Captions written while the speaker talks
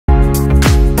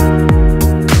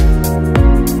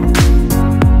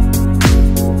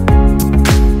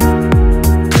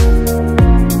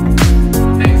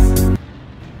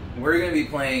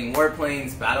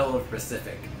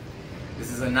Pacific.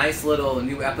 This is a nice little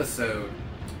new episode.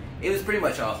 It was pretty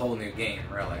much a whole new game,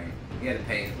 really. You had to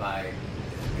pay to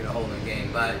get a whole new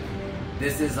game, but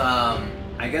this is,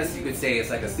 I guess you could say it's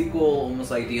like a sequel,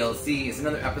 almost like DLC. It's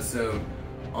another episode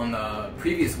on the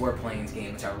previous Warplanes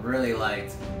game, which I really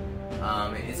liked.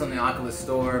 It's on the Oculus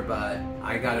store, but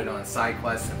I got it on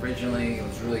SideQuest originally. It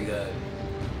was really good.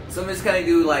 So I'm just gonna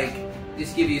do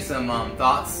just give you some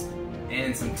thoughts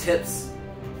and some tips,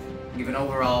 give an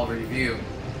overall review.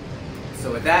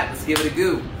 So with that, let's give it a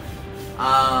go.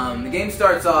 The game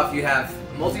starts off, you have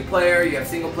multiplayer, you have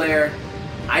single player.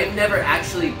 I've never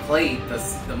actually played the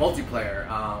multiplayer.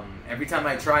 Every time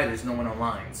I try, there's no one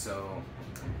online, so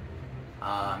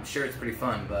I'm sure it's pretty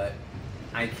fun, but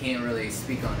I can't really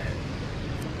speak on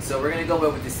it. So we're gonna go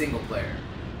with the single player.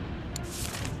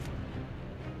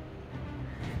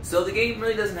 So the game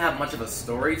really doesn't have much of a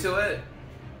story to it.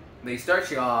 They start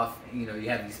you off, you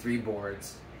have these 3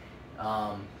 boards.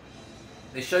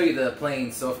 They show you the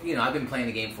planes, so I've been playing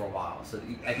the game for a while, so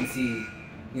you can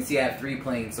see I have 3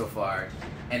 planes so far.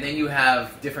 And then you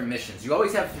have different missions. You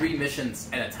always have 3 missions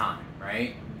at a time,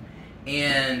 right?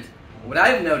 And what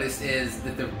I've noticed is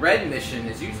that the red mission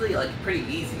is usually pretty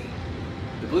easy.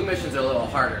 The blue missions are a little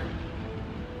harder.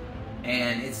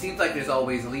 And it seems like there's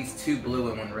always at least 2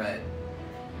 blue and 1 red.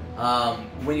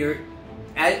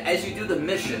 As you do the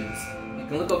missions, you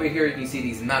can look over here, you can see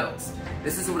these medals.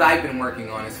 This is what I've been working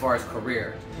on as far as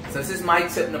career. So this is my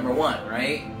tip number 1,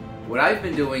 right? What I've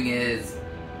been doing is,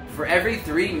 for every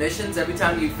 3 missions, every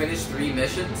time you finish 3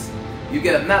 missions, you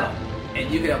get a medal. And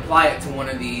you can apply it to one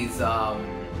of these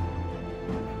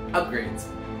upgrades.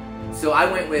 So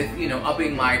I went with,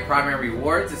 upping my primary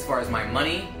rewards as far as my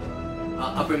money,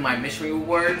 upping my mission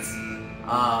rewards,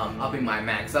 upping my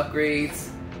max upgrades,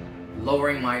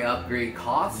 lowering my upgrade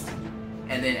cost,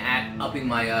 and then upping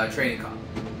my training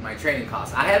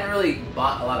cost. I haven't really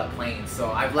bought a lot of planes,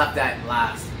 so I've left that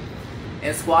last.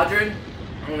 And Squadron,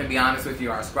 I'm going to be honest with you,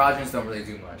 our squadrons don't really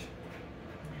do much.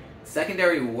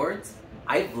 Secondary rewards,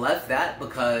 I've left that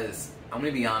because, I'm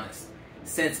going to be honest,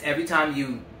 since every time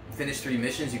you finish 3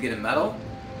 missions you get a medal,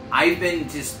 I've been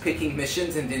just picking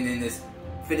missions and then just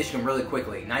finishing them really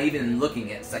quickly, not even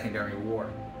looking at secondary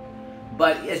reward.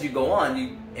 But as you go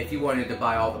on, if you wanted to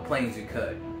buy all the planes, you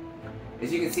could.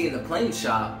 As you can see in the plane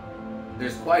shop,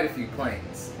 there's quite a few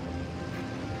planes.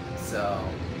 So,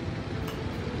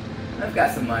 I've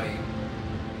got some money,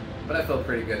 but I feel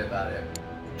pretty good about it.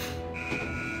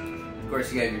 Of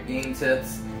course, you have your game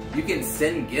tips. You can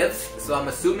send gifts, so I'm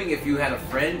assuming if you had a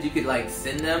friend, you could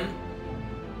send them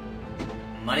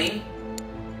money.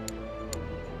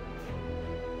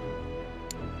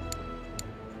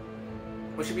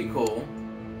 Which would be cool.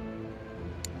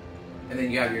 And then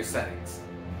you have your settings.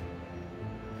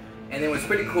 And then what's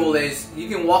pretty cool is you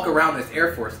can walk around this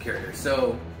Air Force carrier.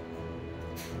 So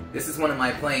this is one of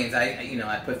my planes.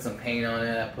 I put some paint on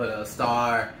it. I put a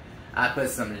star. I put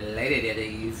some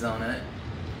lady-ditties on it.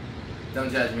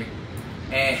 Don't judge me.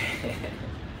 And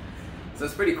so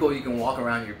it's pretty cool. You can walk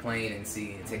around your plane and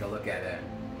take a look at it.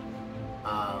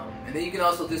 And then you can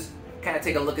also just kind of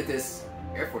take a look at this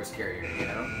Air Force carrier.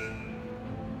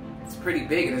 It's pretty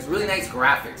big and there's really nice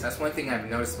graphics. That's one thing I've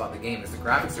noticed about the game is the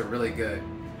graphics are really good.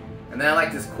 And then I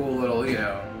like this cool little, you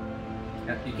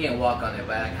can't walk on it,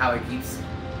 but how it keeps.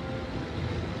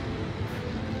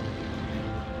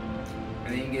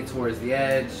 And then you can get towards the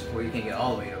edge, where you can't get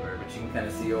all the way over, but you can kind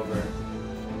of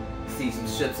see some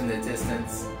ships in the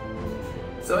distance.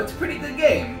 So it's a pretty good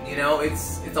game,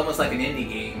 It's almost like an indie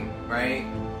game, right?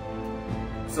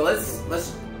 So let's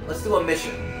do a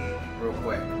mission real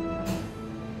quick.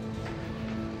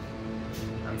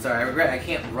 I'm sorry, I regret I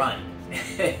can't run.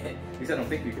 At least I don't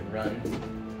think you can run.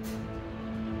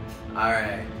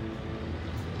 Alright.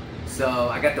 So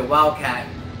I got the Wildcat.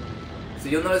 So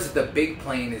you'll notice that the big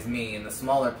plane is me and the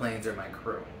smaller planes are my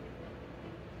crew.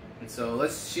 And so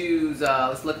let's choose,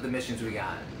 let's look at the missions we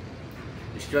got.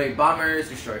 Destroy bombers,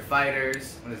 destroy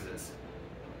fighters. What is this?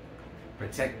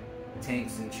 Protect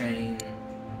tanks and train.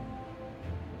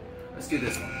 Let's do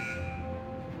this one.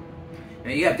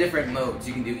 Now you have different modes.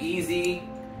 You can do easy,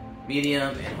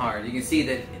 medium, and hard. You can see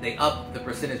that they up the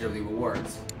percentage of the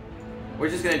rewards. We're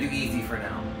just going to do easy for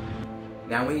now.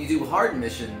 Now when you do hard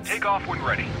missions... Take off when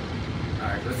ready.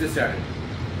 Alright, let's get started.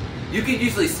 You can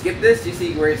usually skip this. You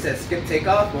see where it says skip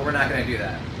takeoff, but we're not going to do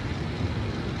that.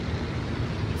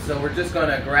 So we're just going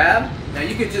to grab. Now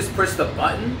you can just push the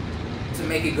button to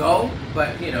make it go,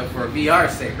 but for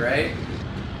VR's sake, right?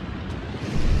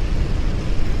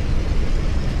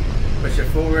 Push it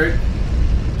forward.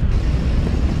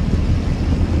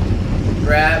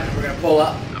 Grab, and we're going to pull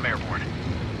up. I'm airborne.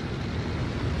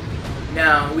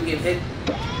 Now we can hit.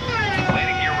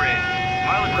 Landing gear ready.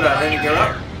 Pilot, Put our landing gear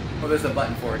up. Well, there's a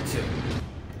button for it too.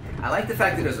 I like the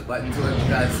fact that there's a button to it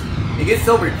because it gets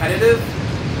so repetitive.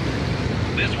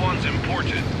 This one's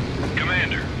important.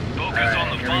 Commander, focus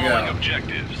on the following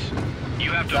objectives.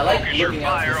 You have to focus your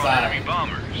fire on enemy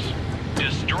bombers.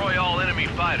 Destroy all enemy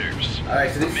fighters.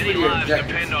 Alright, so this Many is your lives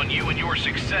objectives. depend on you and your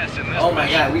success in this Oh my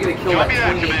mission. god, we gotta kill like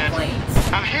 28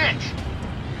 planes. I'm hit.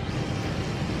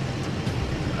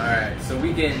 Alright, so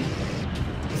we can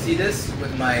see this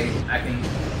with my. I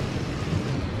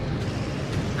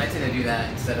tend to do that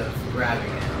instead of grabbing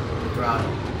it with the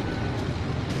throttle.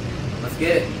 Let's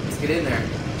get it. Let's get in there.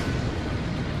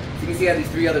 So you can see I have these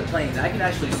 3 other planes. I can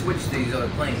actually switch to these other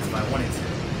planes if I wanted to.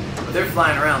 But they're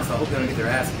flying around, so I hope they don't get their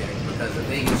ass kicked, because if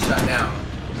they get shut down.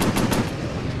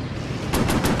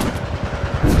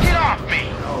 Get off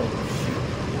me! Oh shoot.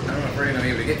 I don't know if we're gonna be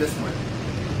able to get this one.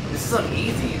 This is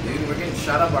uneasy, dude. We're getting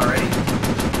shot up already.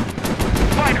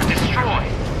 Fighter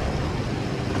destroyed!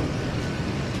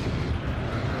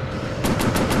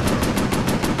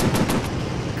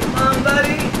 Come on,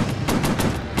 buddy!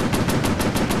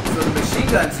 So the machine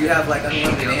guns, you have like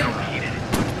unlimited ammo.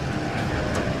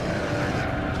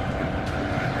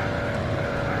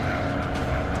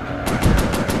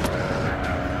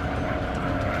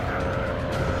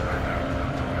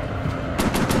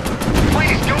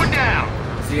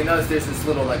 So you notice there's this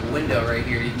little like window right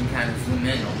here. You can kind of zoom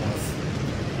in almost.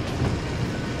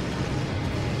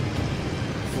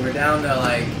 So we're down to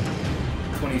like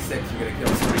 26. We're gonna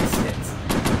kill 26.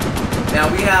 Now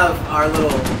we have our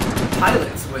little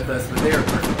pilots with us, but they're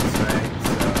worthless, right?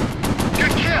 So.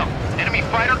 Good kill. Enemy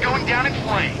fighter going down in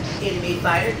flames. Enemy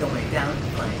fighter going down in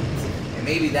flames. And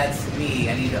maybe that's me.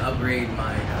 I need to upgrade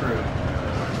my crew.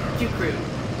 Crew.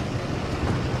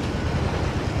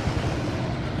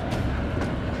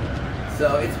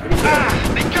 So it's pretty good.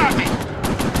 Ah, they got me!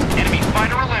 Enemy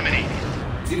fighter eliminated.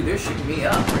 Dude, they're shooting me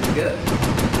up pretty good.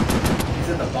 Is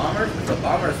it the bombers? Because the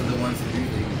bombers are the ones who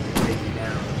usually take you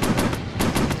down.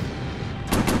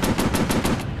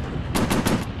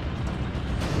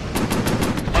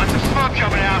 Lots of smoke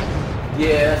coming out.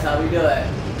 Yeah, that's how we do it.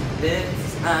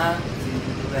 This is how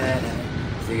we do it.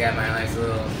 So you got my nice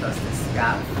little trusted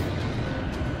scout.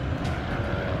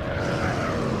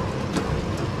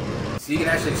 So you can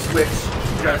actually switch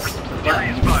just the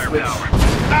button. Firepower.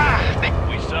 Ah,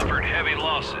 We suffered heavy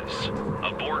losses.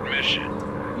 Abort mission.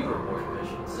 You abort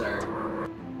mission, sir.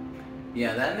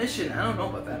 Yeah, that mission, I don't know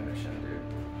about that mission, dude.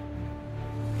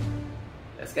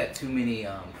 That's got too many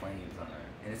planes on it.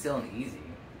 And it's still an easy.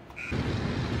 We'll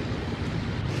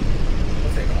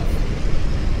take off.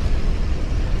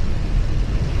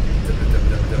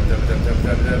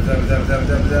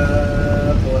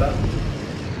 Pull it up.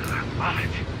 love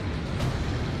it.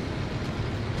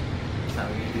 How are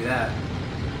we gonna do that?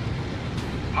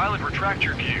 Pilot, retract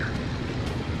your gear.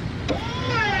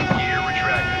 Gear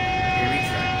retracted. Here we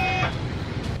try.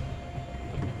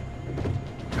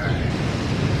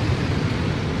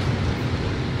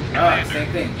 Alright,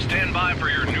 same thing. Stand by for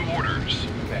your new orders.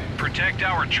 Okay. Protect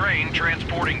our train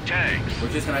transporting tanks. We're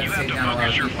just gonna You have have to to take down a lot of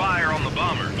focus your people. fire on the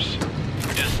bombers.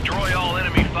 Destroy all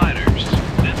enemy fighters.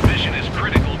 This mission is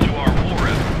critical to our war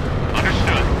effort.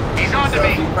 Understood. He's on So to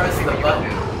if you me. press the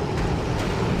button,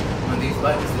 one of these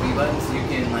buttons, the B buttons, you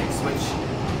can like switch.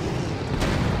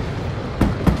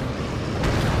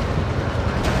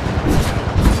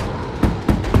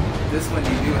 This one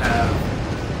you do have.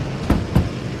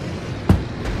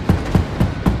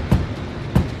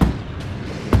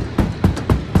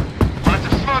 Lots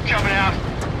of smoke coming out.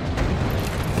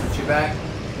 Switch you back.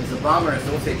 There's a bomber,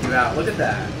 so we'll take you out. Look at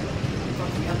that. You're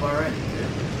fucking up already, dude.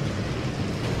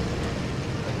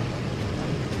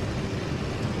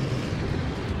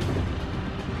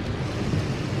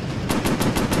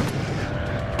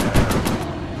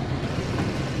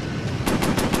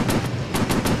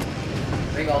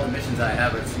 I think all the missions I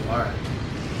have are too hard.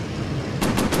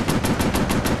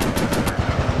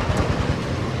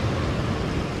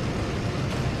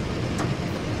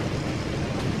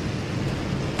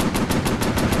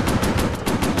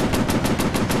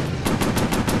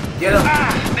 Get him!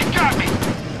 Ah, they got me.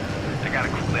 I gotta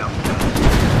cool down.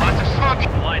 Lots of smoke.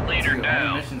 Flight leader Dude, all the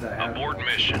down. missions I have. Abort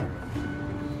mission.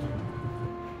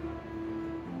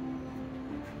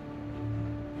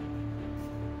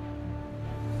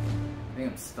 I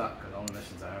think I'm stuck because all the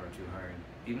missions I have are too hard.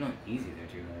 Even on easy, they're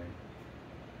too hard.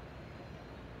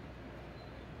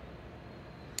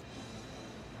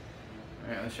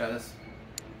 Alright, let's try this.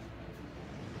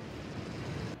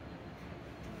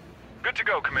 Good to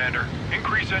go, Commander.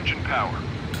 Increase engine power.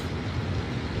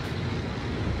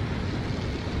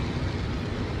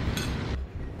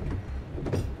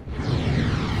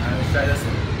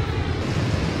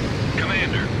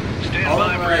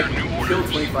 for like your new kill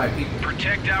orders. 25 people.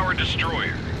 Protect our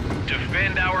destroyer.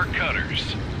 Defend our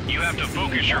cutters. You have to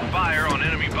focus your fire on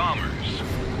enemy bombers.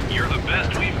 You're the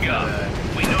best we've got.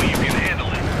 We know you can handle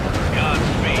it.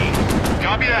 Godspeed.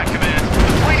 Copy that, Command.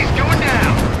 The plane is going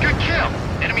down. Good kill.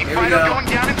 Enemy Here we fighter go. going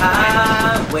down in flames.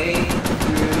 Highway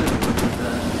through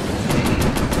the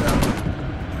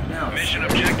no. Mission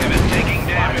objective is taking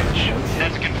damage.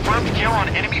 That's a confirmed kill on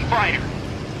enemy fighter.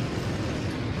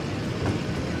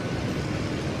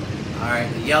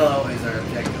 Alright, the yellow is our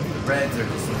objective. The reds are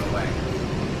just in the way.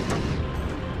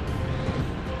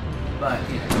 But,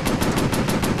 you know.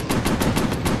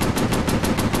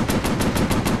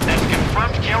 That's a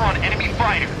confirmed kill on enemy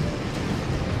fighter.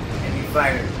 Enemy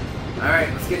fighter. Alright,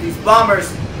 let's get these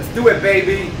bombers. Let's do it,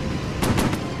 baby.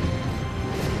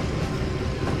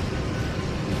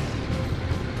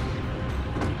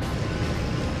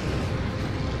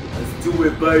 Let's do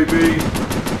it, baby.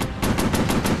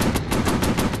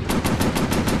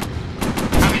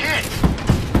 I'm hit.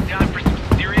 Time for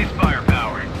some serious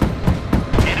firepower.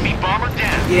 Enemy bomber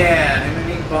down. Yeah,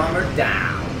 enemy bomber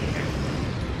down.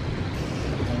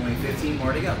 Only 15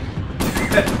 more to go.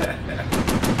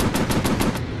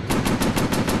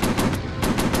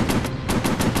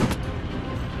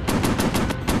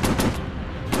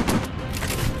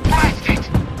 Blast it.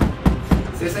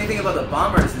 See, the same thing about the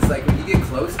bombers is like when you get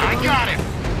close to I them, got him.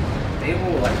 they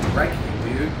will like wreck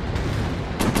you, dude.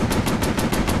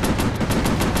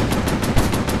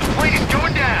 The plane is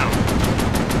going down.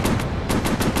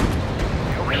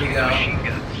 There we go. Machine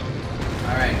guns.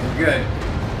 Alright, we're good.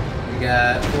 We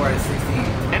got 4 out of 16.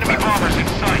 Enemy bombers in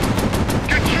sight.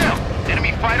 Good kill.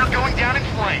 Enemy fighter going down in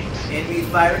flames. Enemy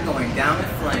fighter going down in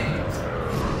flames.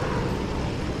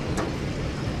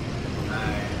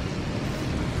 Alright.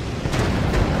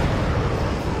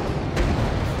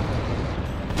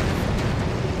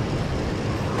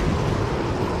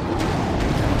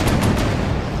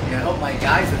 Yeah, I hope my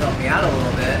guys would help me out a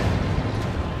little bit.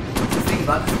 The thing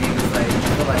about this game is like, I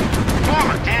feel like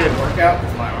Bomber it's a good down. workout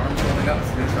because my arm's going up.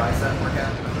 It's a good tricep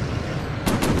workout.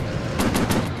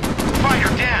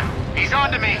 Fighter down. He's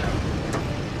on to me.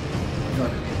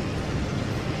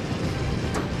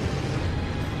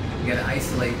 We gotta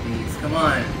isolate these. Come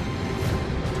on.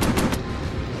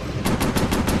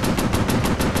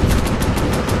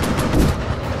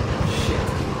 Shit.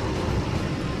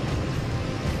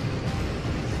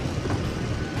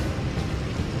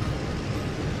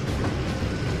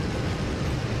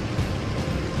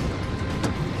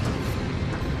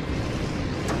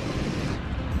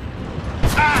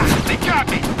 Ah, they got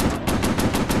me.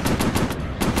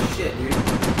 Shit, dude.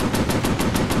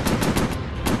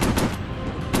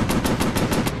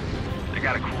 I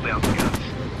gotta cool down the guns.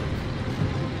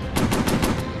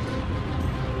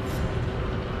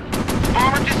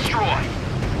 Bomber destroyed.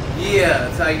 Yeah,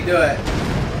 that's how you do it.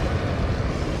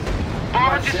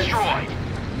 Bomber Oh, shit. destroyed.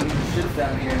 Shit's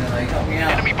down here and they're like, help me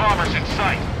out. Enemy bombers in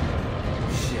sight.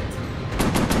 Shit.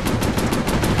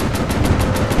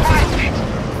 Blast it.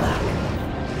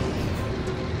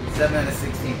 7 out of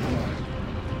 16. Come on.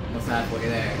 Almost halfway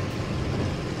there.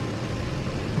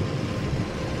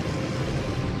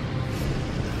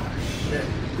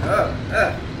 Oh,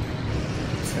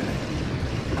 shit.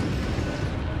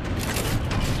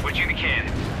 Switching to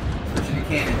cannon. Switching to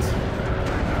cannons.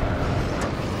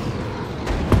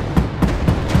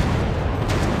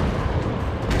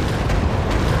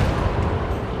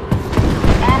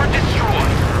 Bomber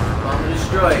destroyed. Bomber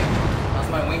destroyed. How's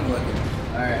my wing looking?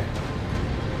 Alright.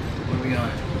 What are we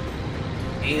on?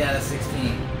 8 out of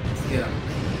 16. Let's get them.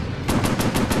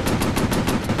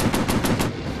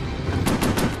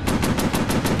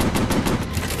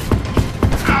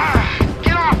 Ah,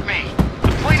 get off me. The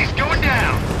plane is going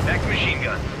down. Back machine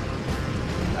gun.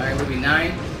 Alright, we'll be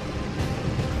 9.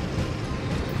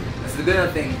 That's the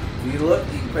good thing. If you look,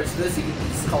 you can press this, you can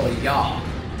just call it yaw.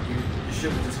 Your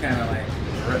ship will just kind of like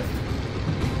drift.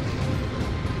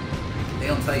 They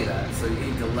don't tell you that. So you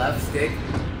hit the left stick,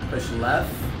 push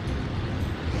left,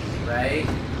 right.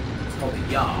 It's called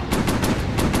the yaw.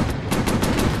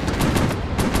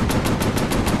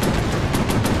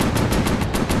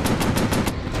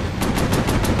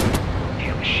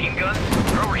 Damn machine guns.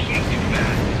 They're overheating too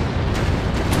fast.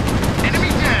 Enemy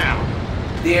down.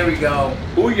 There we go.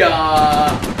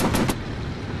 Booyah!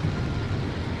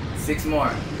 6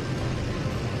 more.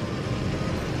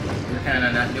 We're kind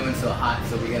of not doing so hot,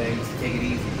 so we gotta take it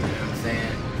easy. You know what I'm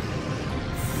saying?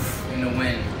 In the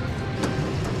wind.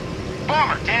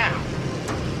 Bomber down.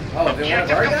 Oh, did one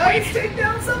of our guys take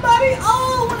down somebody?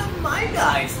 Oh, one of my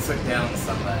guys took down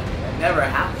somebody. That never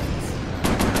happens.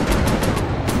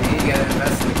 See, you gotta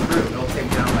invest in the crew. They'll take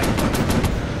down like one.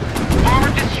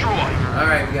 Bomber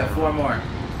got 4 more.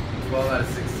 12 out of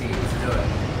 16. Let's do it.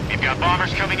 We've got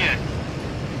bombers coming in.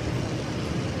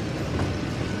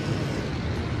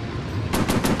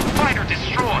 Fighter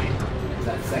destroyed. There's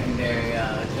that secondary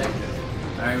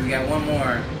objective. Alright, we got 1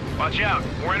 more. Watch out.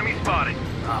 More enemy spotted.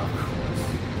 Oh, of course.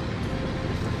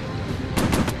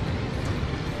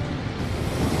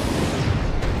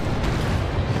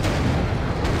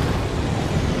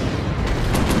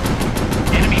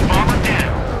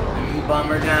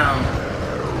 Bomber down.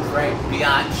 That's right,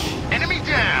 biatch. Enemy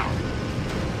down.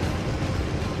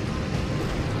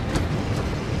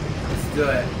 Let's do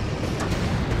it.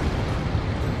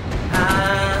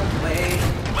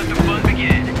 Let the fun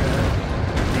begin.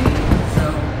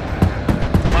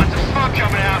 Lots of smoke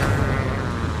coming out.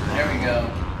 There we go.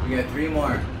 We got 3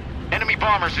 more. Enemy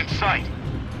bombers in sight.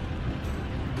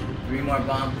 3 more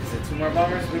bombs. Is it 2 more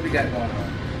bombers? What do we got going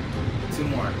on? 2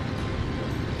 more.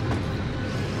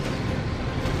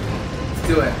 Let's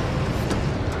do it.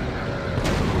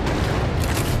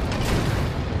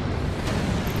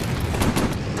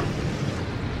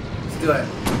 Let's do it.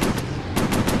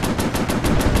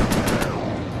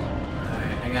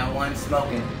 Alright, I got 1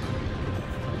 smoking.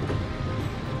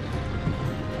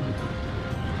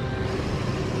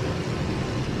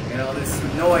 Got all this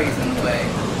noise in the way.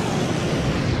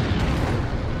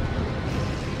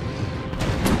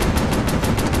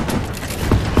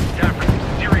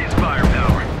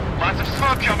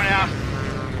 Coming out.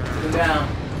 Put him down.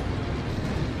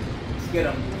 Let's get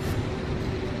him.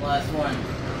 Last one.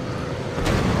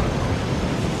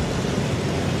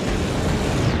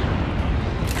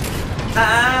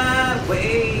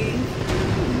 Highway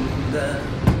the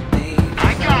thing.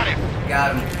 I got him.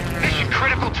 Got him. Mission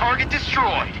critical target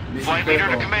destroyed. Flight leader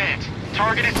to command.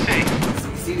 Target is safe.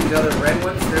 You see these other red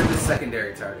ones? They're the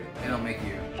secondary target. They don't make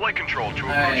you. Flight control to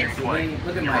Alright, approaching so plane.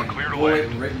 look at You my are clear to bullet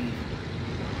land. written.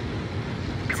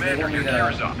 Commander, your gear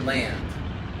is up. Land.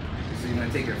 So you're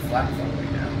gonna take your flaps all the way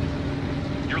down.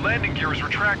 Your landing gear is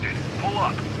retracted. Pull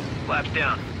up. Flaps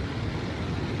down.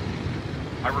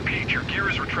 I repeat, your gear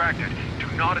is retracted. Do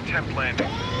not attempt landing.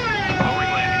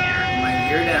 Lowering landing gear. My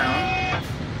gear down.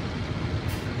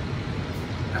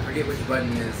 I forget which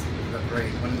button is the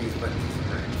brake. One of these buttons is the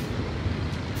brake.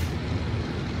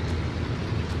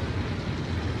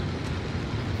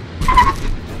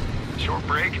 Short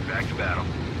break, back to battle.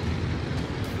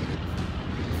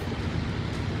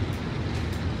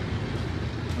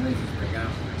 One of these break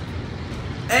out.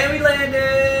 And we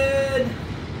landed!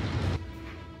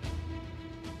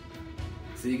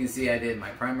 So you can see I did my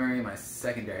primary, my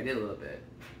secondary. I did a little bit.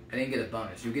 I didn't get a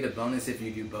bonus. You get a bonus if you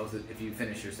do both, if you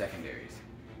finish your secondaries.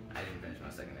 I didn't finish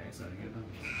my secondary, so I didn't get a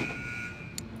bonus.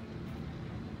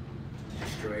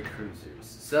 Destroy cruisers.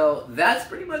 So that's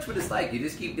pretty much what it's like. You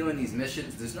just keep doing these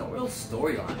missions. There's no real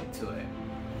storyline to it.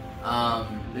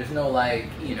 There's no like,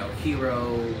 you know,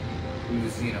 hero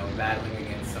who's, you know, battling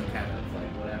against some kind of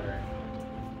like whatever.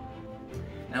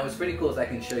 Now what's pretty cool is I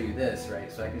can show you this, right?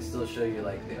 So I can still show you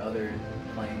like the other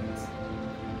planes.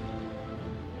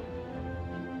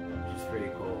 Which is pretty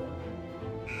cool.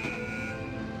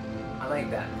 I like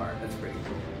that part, that's pretty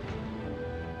cool.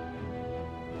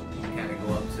 You can kind of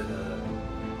go up to the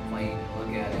plane and look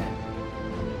at it.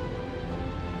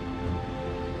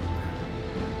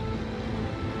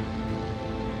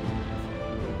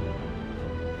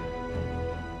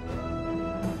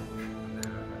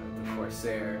 The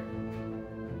Corsair.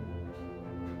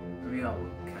 I mean, all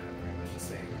kind of pretty much the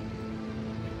same.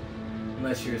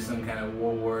 Unless you're some kind of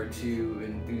World War II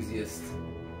enthusiast.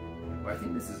 Or I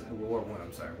think this is World War I,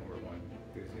 I'm sorry, World War I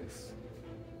enthusiast.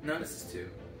 No, this is 2.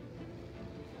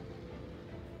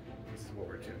 This is World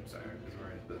War II, I'm sorry, because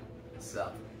we're in the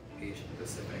South Asian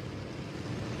Pacific.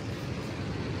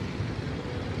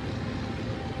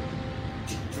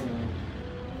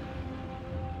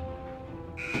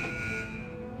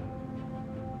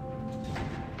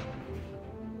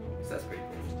 So that's pretty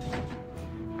cool.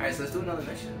 Alright, so let's do another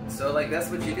mission. So like that's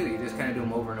what you do. You just kind of do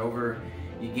them over and over.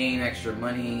 You gain extra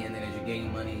money, and then as you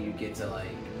gain money, you get to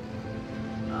like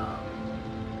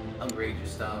upgrade your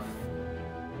stuff.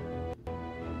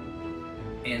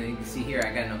 And then you can see here,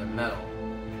 I got another medal.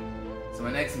 So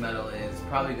my next medal is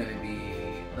probably going to be,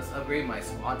 let's upgrade my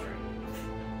squadron.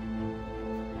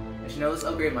 Actually, no, let's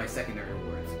upgrade my secondary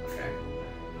rewards, okay?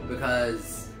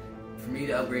 Because for me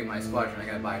to upgrade my squadron, I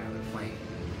gotta buy another plane.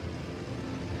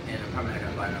 And I'm probably not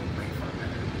gonna buy another plane for a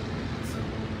minute.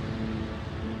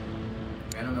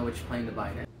 So I don't know which plane to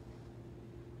buy next.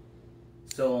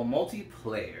 So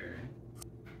multiplayer,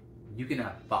 you can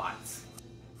have bots.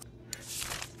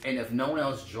 And if no one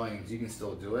else joins, you can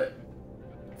still do it.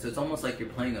 So it's almost like you're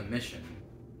playing a mission.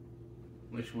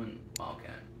 Which one?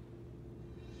 Wildcat.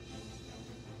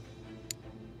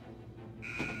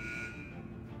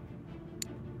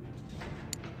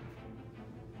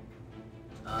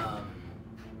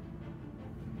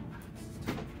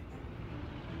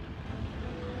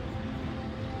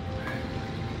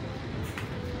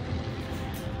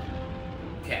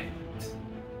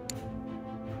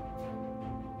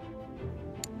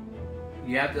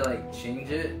 You have to like change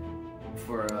it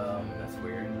for that's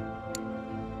weird.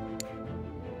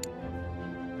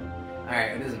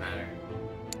 Alright, it doesn't matter.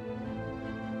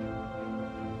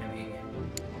 I mean,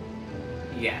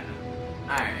 yeah.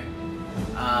 Alright.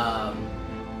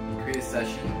 Create a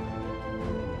session.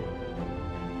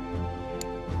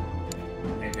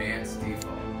 Advanced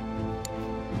default.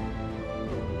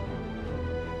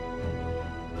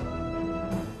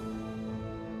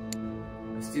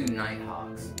 Let's do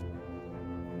Nighthawks.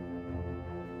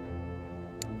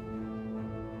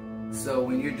 So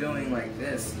when you're doing like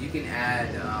this, you can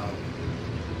add, it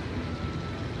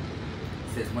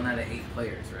says 1 out of 8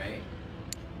 players, right?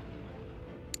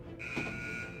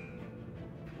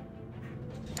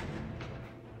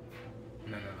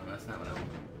 No, that's not what I want.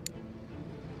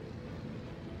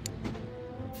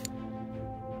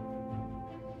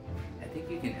 I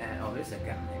think you can add, oh, there's a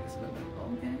guy.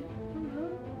 Okay.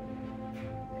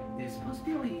 There's supposed to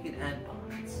be a way you can add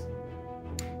bots.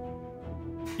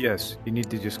 Yes, you need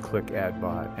to just click Add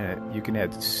Bot, and you can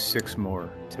add 6 more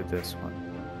to this one.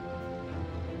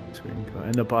 So we can go,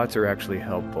 and the bots are actually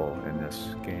helpful in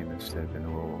this game instead of in the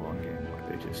World War I game where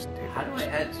they just take. How do I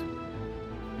add?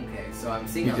 Okay, so I'm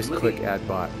seeing. You just click Add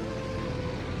Bot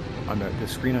on the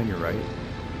screen on your right.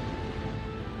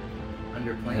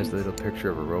 Under planes. It has the little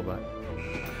picture of a robot.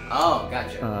 Oh,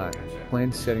 gotcha. Gotcha.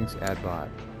 Plane settings, Add Bot.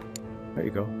 There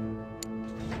you go.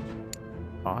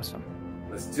 Awesome.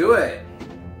 Let's do it.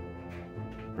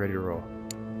 Ready to roll.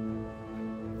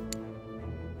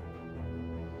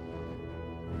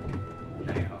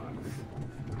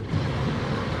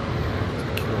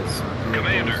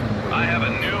 Commander, I have a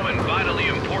new and vitally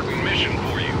important mission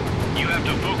for you. You have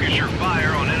to focus your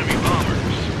fire on enemy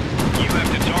bombers. You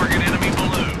have to target enemy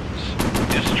balloons.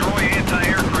 Destroy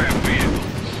anti-aircraft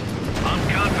vehicles. I'm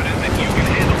confident that you can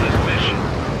handle this mission.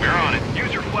 We're on it.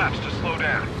 Use your flaps to slow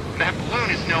down. That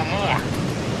balloon is no more.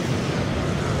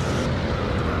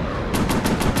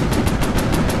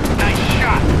 Nice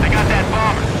shot. I got that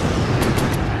bomber.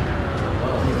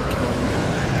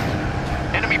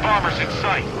 Enemy bombers in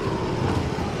sight.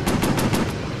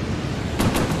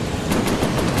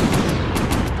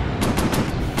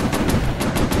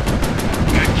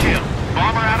 Good kill.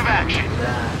 Bomber out of action.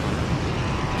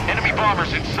 Enemy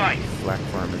bombers in sight. Black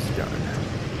farm is done.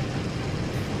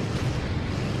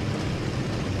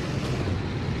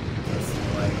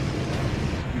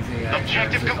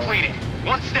 Objective completed.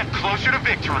 One step closer to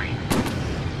victory.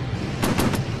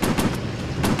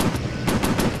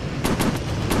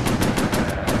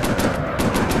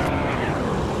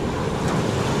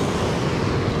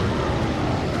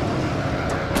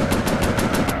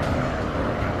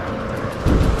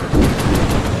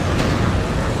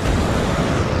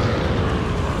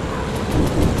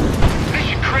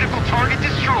 Mission critical target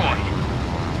destroyed.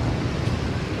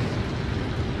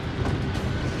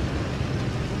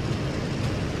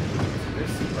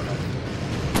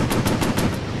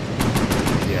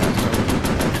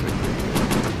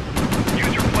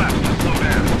 Use your flaps to slow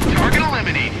down. Target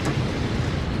eliminated.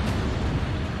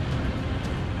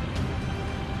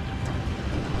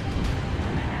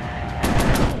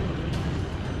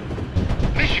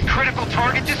 Mission critical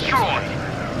target destroyed.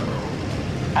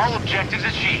 All objectives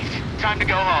achieved. Time to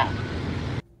go home.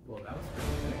 Well, that was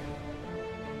pretty good.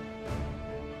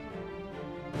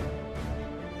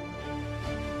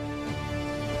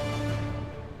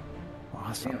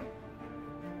 Awesome. Damn.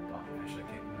 Oh, I should have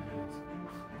kicked my hands.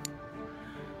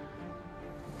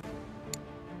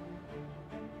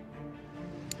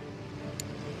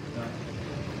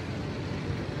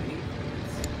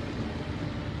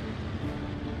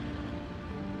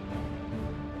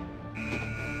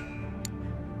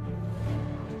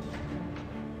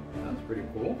 That was pretty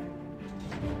cool.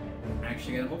 I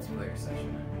actually got a multiplayer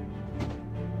session.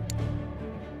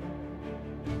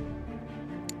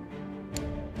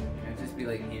 Can it just be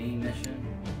like any mission?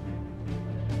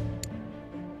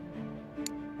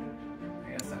 I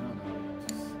guess I don't know.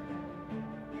 Just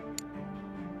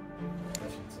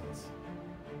session sets.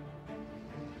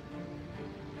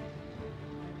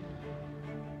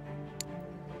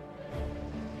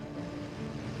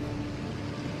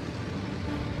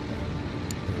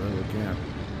 Really again.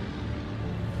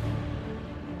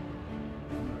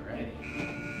 Alrighty.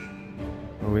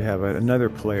 Well, we have another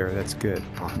player that's good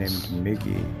named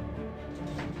Miggy.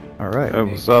 All right. Hey,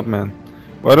 what's up, man?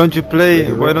 Why don't you play?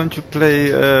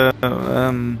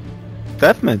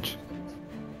 Deathmatch?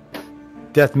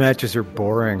 Death matches are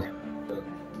boring.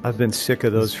 I've been sick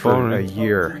of those It's for a boring.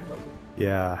 year.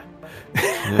 Yeah.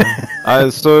 Yeah.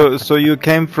 So you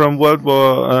came from World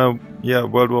War One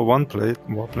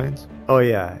Warplanes. Oh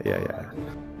yeah.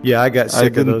 Yeah, I got sick I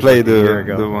of didn't those play like a year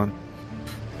ago. the one.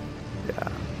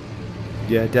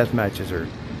 Yeah, death matches are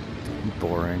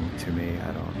boring to me.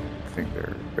 I don't think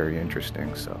they're very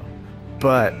interesting. So,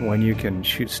 but when you can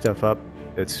shoot stuff up,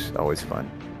 it's always fun.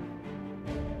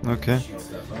 Okay.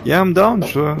 Yeah, I'm down.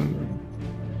 So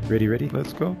Ready?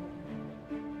 let's go.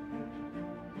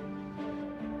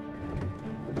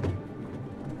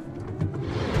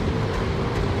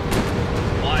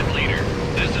 Flight leader,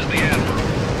 this is the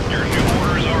Admiral. Your new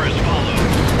orders are as follows.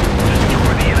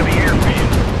 Destroy the enemy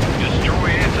airfield. Destroy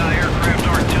anti-aircraft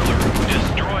artillery.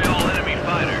 Destroy all enemy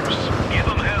fighters. Give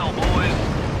them hell, boys.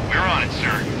 We're on it,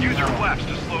 sir. Use your flaps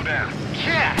to slow down.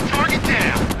 Yeah, target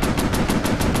down.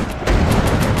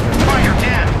 Fire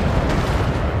down.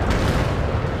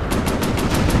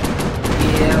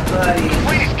 Yeah, buddy.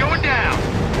 Plane is going down.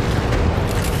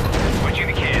 Switching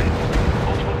the cannons.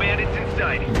 Multiple bandits in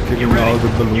sight. Giving Get ready. all the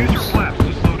balloons. Use your flaps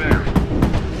to slow down.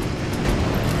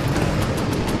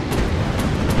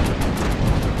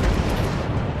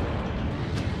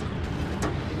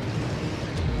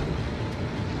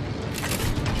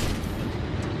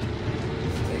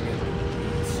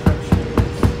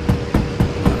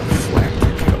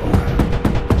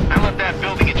 I left that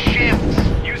building in shambles.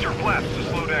 Use your flaps to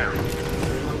slow down.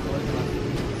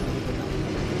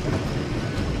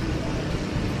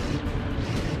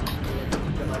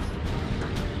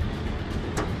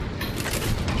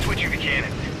 Switching the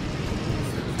cannons.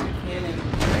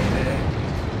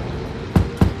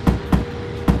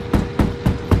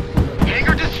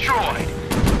 Hangar destroyed.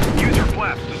 Use your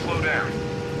flaps to slow down.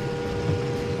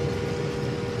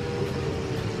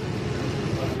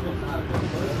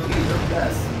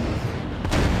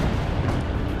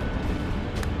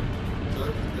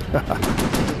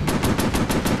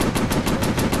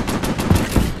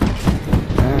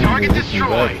 Target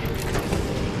destroyed.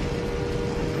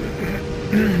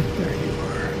 There you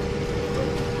are.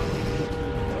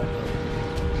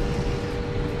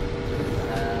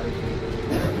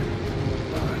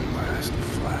 Last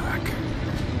flak.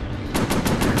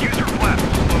 Use your flaps to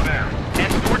slow down.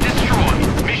 Escort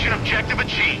destroyed. Mission objective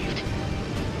achieved.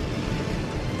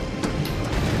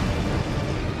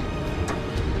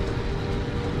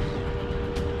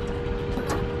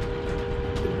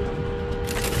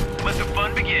 Let the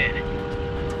fun begin.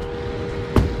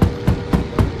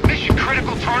 Mission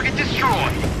critical target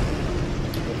destroyed.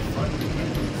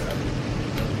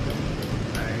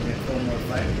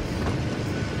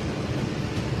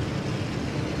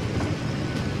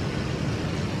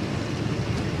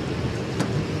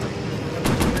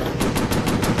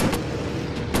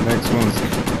 Next one's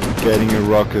getting a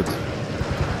rocket.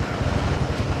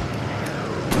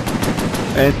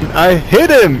 And I hit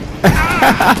him!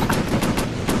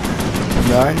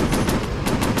 Nice.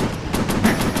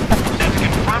 That's a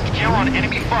confirmed kill on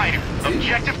enemy fighter.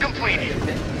 Objective completed.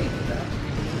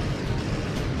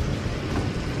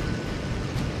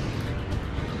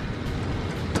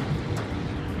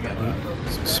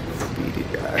 Speedy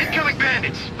guy. Incoming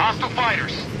bandits. Hostile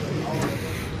fighters.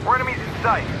 More enemies in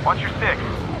sight. Watch your six.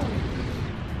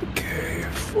 Okay,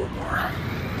 4 more.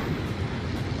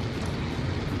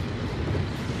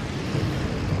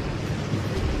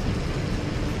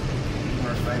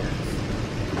 More fighters.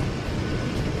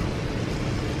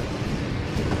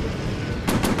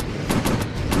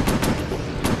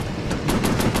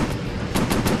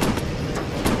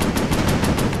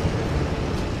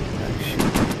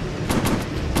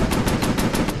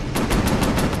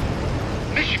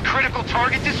 Mission critical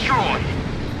target destroyed.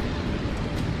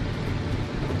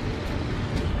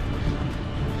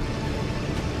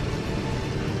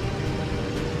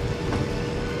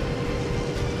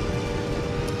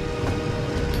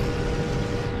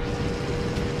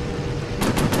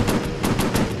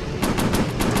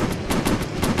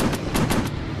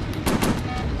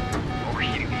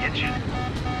 Overheating the engine.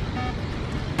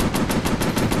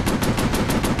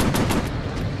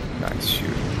 Nice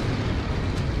shooting.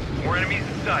 More enemies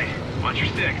in sight. Watch your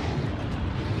six.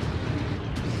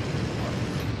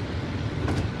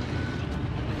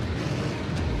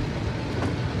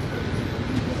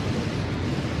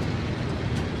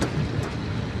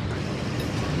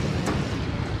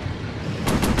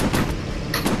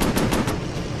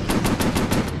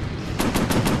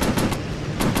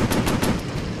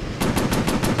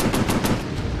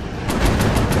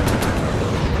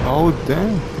 Oh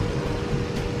damn.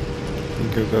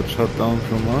 Think I got shot down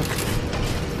from us.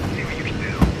 See what you can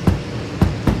do.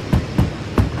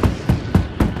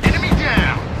 Enemy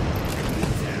down.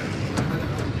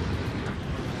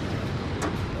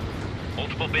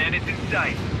 Multiple bandits in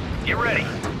sight. Get ready.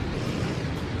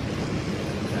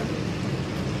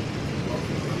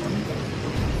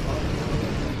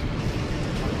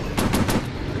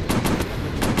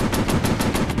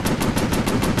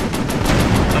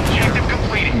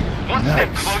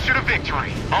 Step closer to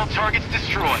victory. All targets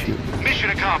destroyed.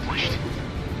 Mission accomplished.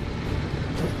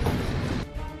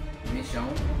 Mission.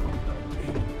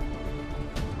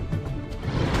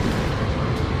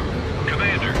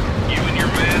 Commander, you and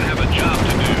your men have a job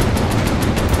to do.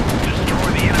 Destroy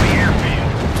the enemy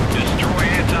airfield. Destroy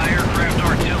anti-aircraft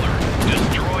artillery.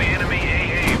 Destroy enemy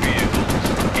AA vehicles.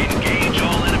 Engage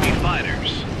all enemy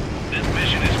fighters. This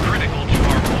mission is critical to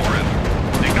our war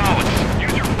effort. Acknowledged.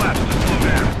 Use your flaps to slow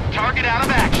down. Target out of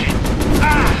action.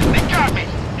 Ah! They got me!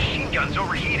 Machine gun's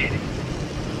overheated.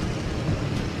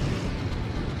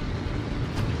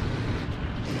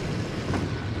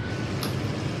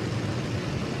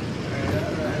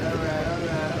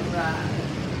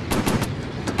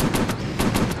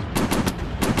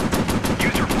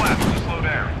 Use your flaps to slow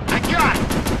down. I got it!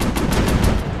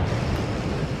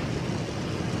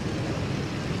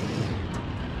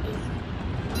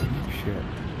 Shit.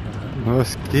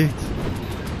 Was geht?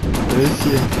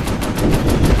 Welche?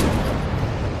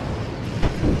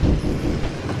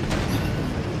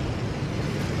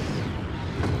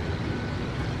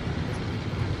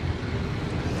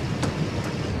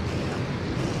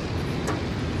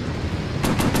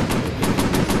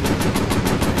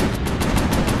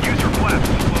 Use your flaps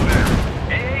to slow down.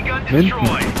 AA gun Hinten.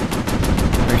 destroyed.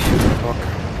 I should fuck.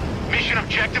 Mission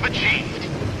objective achieved.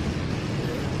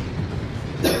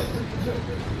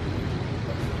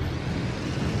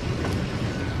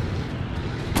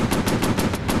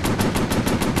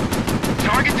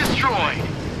 Target destroyed.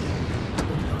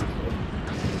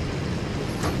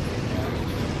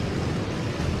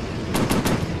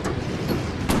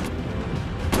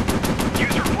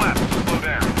 Use your flaps to slow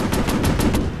down.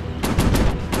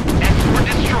 Escort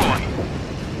destroyed.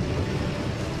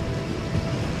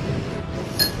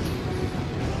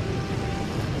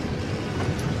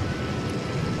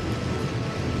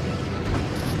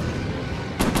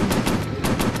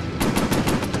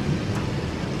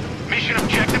 Mission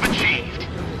objective achieved.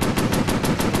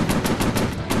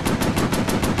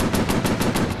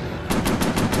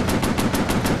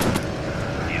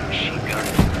 Damn machine gun.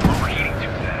 Overheating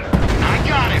too fast. I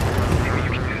got it.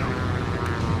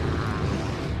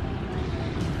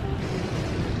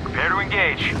 Prepare to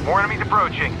engage. More enemies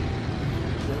approaching.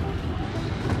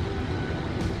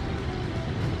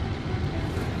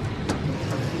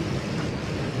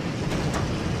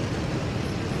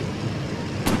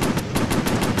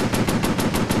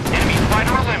 Enemy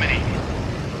fighter eliminated.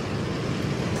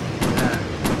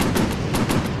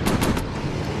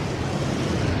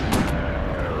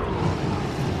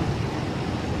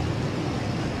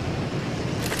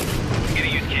 I'm gonna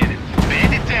use cannons.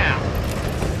 Bandit down.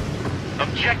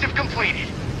 Objective completed.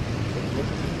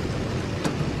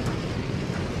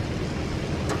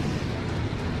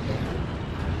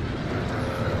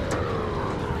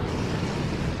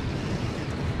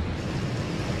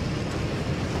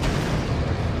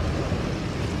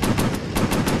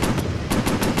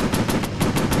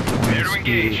 Prepare to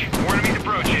engage. More enemies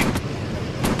approaching.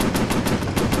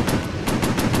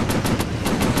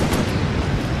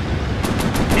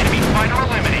 Enemy fighter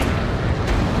eliminated.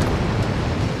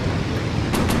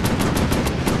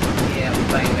 Yeah, we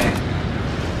playing back.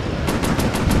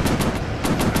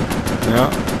 Ja.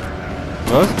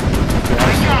 Was? I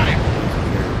got it.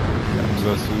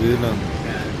 Was WLAN?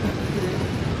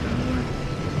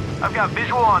 I've got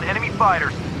visual on enemy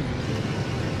fighters.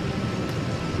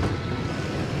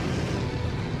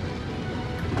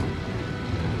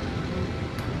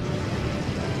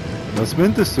 Was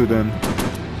windest du denn?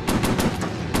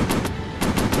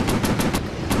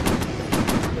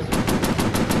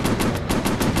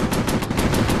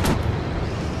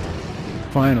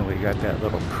 Finally got that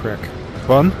little prick.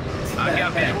 Wann? I've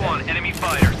got visual on enemy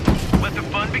fighters. Let the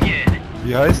fun begin.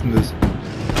 Wie heißt denn das?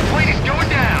 Plane is going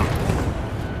down.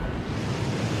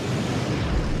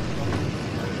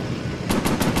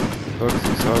 Sag's,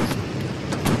 ich sag's.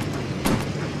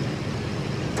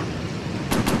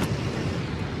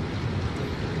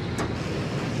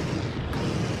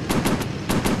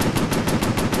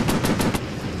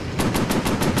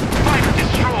 Fighter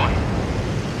destroyed.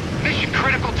 Mission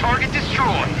critical target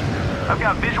destroyed. I've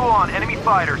got visual on enemy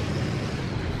fighters.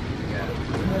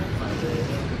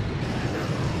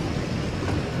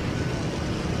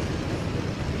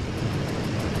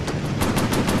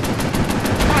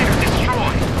 Fighter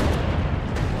destroyed.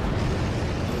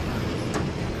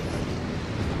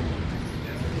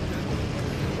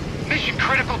 Mission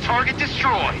critical target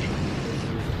destroyed.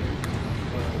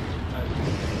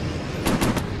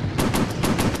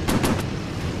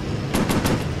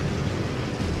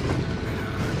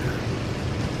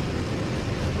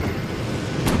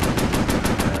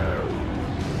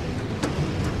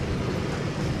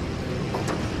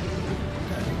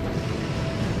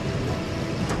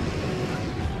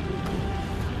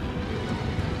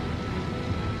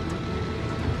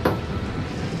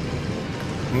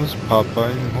 das Papa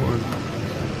ihn holen.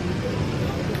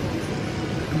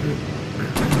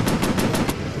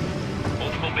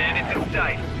 Multiple bandits in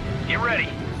sight. Get ready.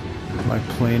 My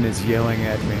plane is yelling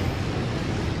at me.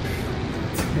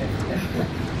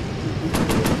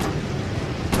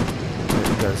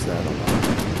 It does that a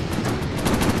lot.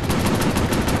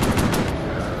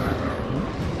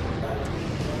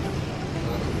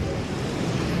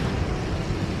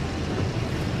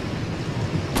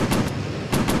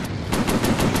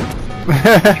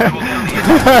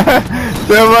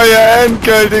 Der war ja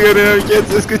endkalt, Digga, den hab ich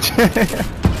jetzt erst gecheckt.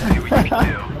 See what you can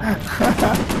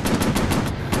do.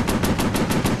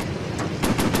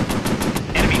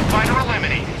 Enemy fighter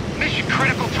eliminated. Mission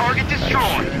critical target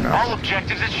destroyed. All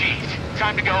objectives achieved.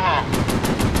 Time to go home.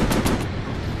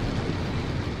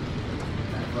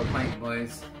 Go plank,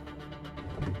 boys.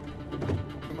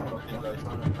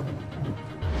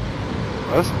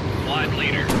 Was? Flight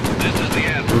leader, this is the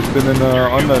admiral. Ich bin in der Your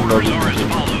orders Online-Lobby. are as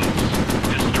follows.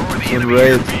 Destroy the So enemy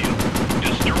raid. airfield.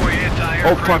 Destroy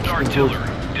Oh, fuck, anti-aircraft artillery.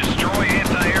 Destroy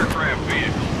anti-aircraft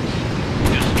vehicles.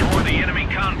 Destroy the enemy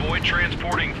convoy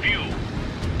transporting fuel.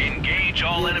 Engage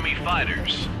all enemy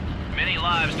fighters. Many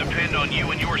lives depend on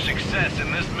you and your success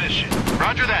in this mission.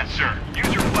 Roger that, sir.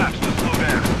 Use your flaps to slow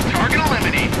down. Target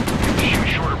eliminated. Shoot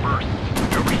shorter bursts.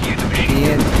 Overheat the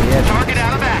machine. Target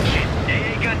out of action.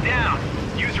 AA gun down.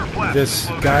 Use your flaps This to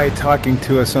slow guy down. talking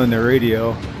to us on the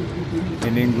radio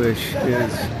in English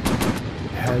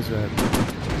has a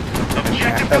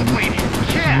Objective completed.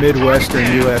 Yeah, Midwestern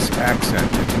target down. U.S. accent.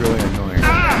 It's really annoying.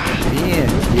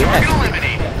 Target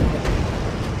eliminated.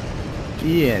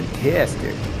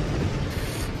 Fantastic.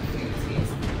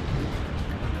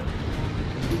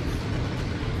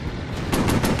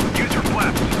 Use your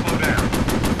flaps to slow down.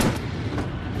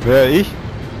 Wer, ich?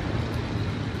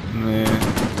 Nee.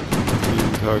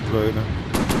 Jeden Tag leider.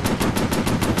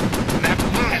 That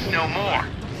balloon is no more.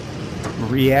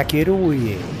 React it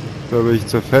away. Da bin ich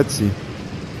zerfetzt sie.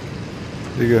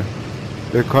 Digga.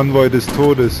 Der Konvoi des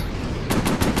Todes.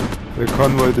 Der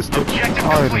Konvoi des Todes. Objective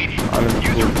Alter, completed. alle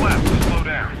Use your tot. flaps to slow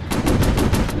down.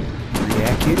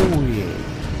 React it away.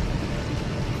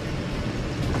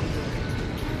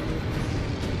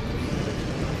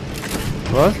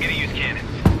 Was? Gonna use cannons.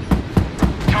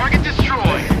 Target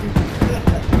destroyed.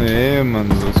 Nee, Mann,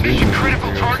 so ist Mission nicht.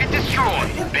 critical target destroyed.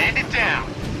 Bandit down.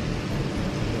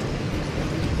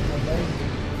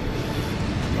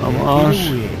 Am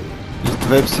Arsch. Ich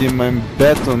treff sie in meinem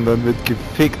Bett und dann wird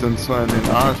gefickt und zwar in den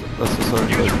Arsch. Das ist halt.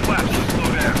 Use your flaps to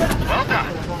slow down. Well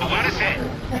done. Balloon is hit.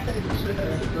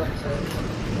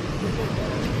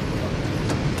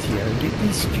 Target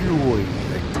destroyed.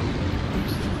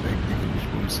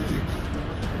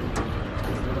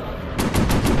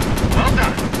 Well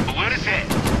done. Balloon is hit.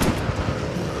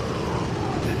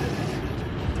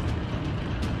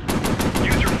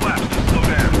 Use your flaps to slow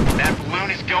down. That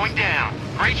balloon is going down.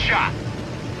 Great shot.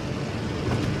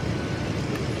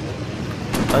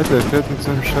 Alter, er fährt mit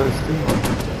seinem scheiß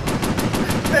Ding.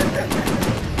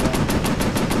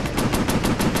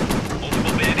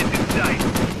 Multiple bandits in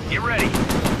sight. Get ready.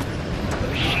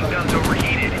 Machine gun's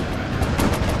overheated.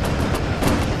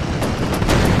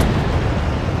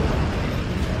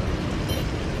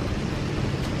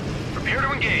 Prepare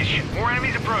to engage. More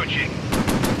enemies approaching.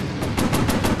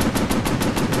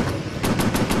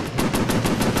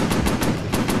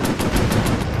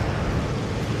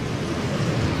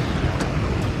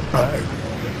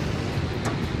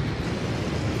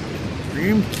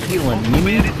 I'm killing Multiple you.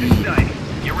 bandits in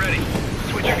sight. Get ready.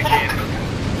 Switching to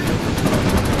cannons.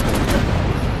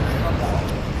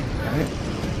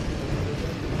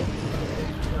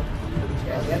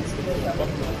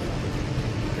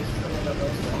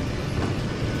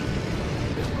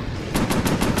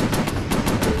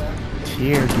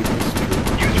 Target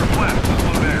destroyed. Use your flaps to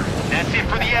slow down. That's it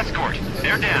for the escort.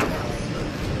 They're down.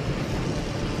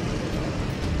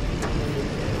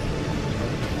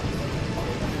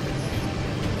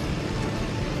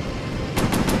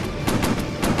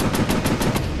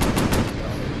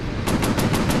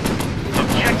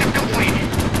 Objective completed.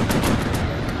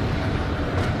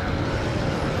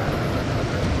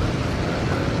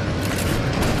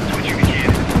 Switching to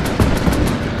cannons.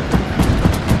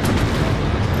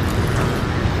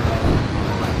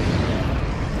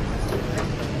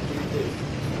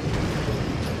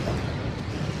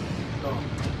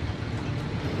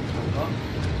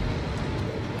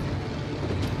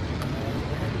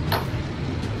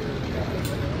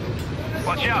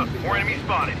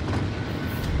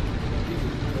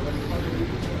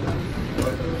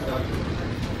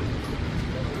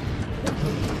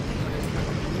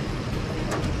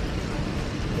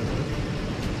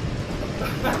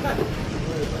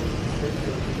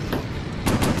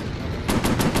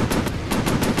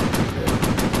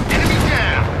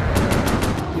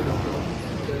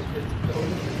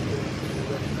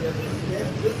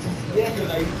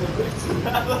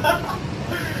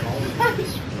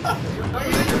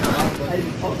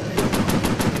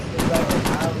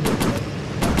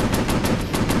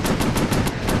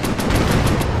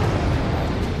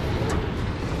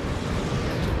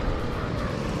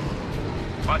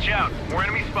 Watch out. More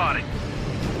enemy spotted.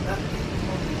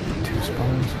 2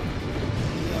 spawns.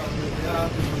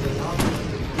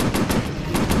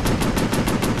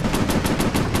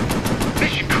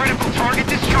 Mission critical target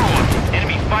destroyed.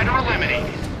 Enemy fighter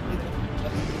eliminated.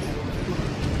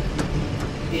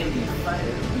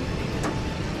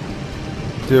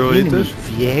 Theoretisch.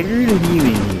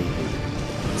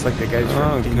 It's like the guys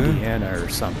from Indiana or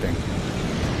something.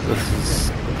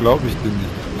 Das glaube ich dir nicht.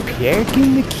 Pierre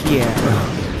in the Kia.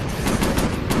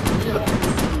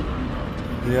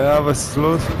 Ja, was ist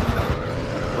los?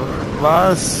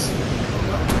 Was?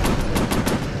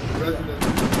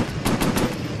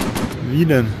 Wie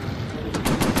denn?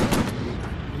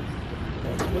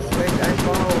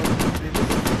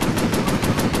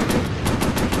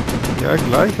 Ja,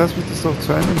 gleich, lass mich das doch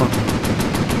zu Ende machen.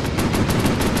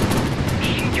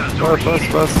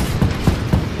 Was?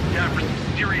 Time for some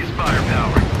serious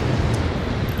firepower.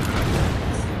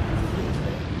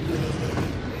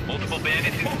 Multiple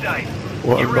bandits in sight.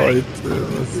 Oh Leute,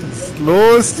 was ist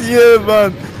los hier,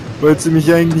 Mann? Wollt ihr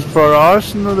mich eigentlich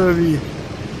verarschen oder wie?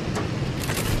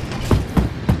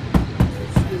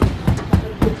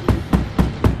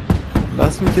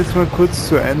 Lass mich jetzt mal kurz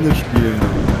zu Ende spielen.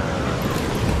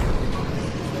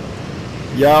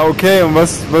 Ja, okay, und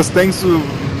was denkst du,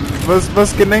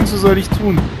 was denkst du soll ich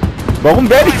tun? Warum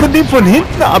werde ich von dem von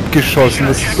hinten abgeschossen?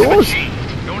 Was ist los?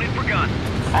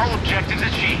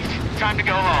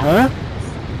 Hä?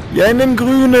 Ja, in dem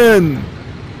Grünen!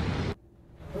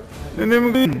 In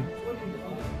dem Grünen!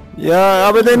 Ja,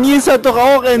 aber der Nils hat doch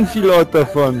auch end viel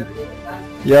davon.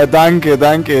 Ja,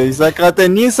 danke. Ich sag grad, der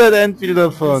Nils hat end viel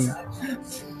davon.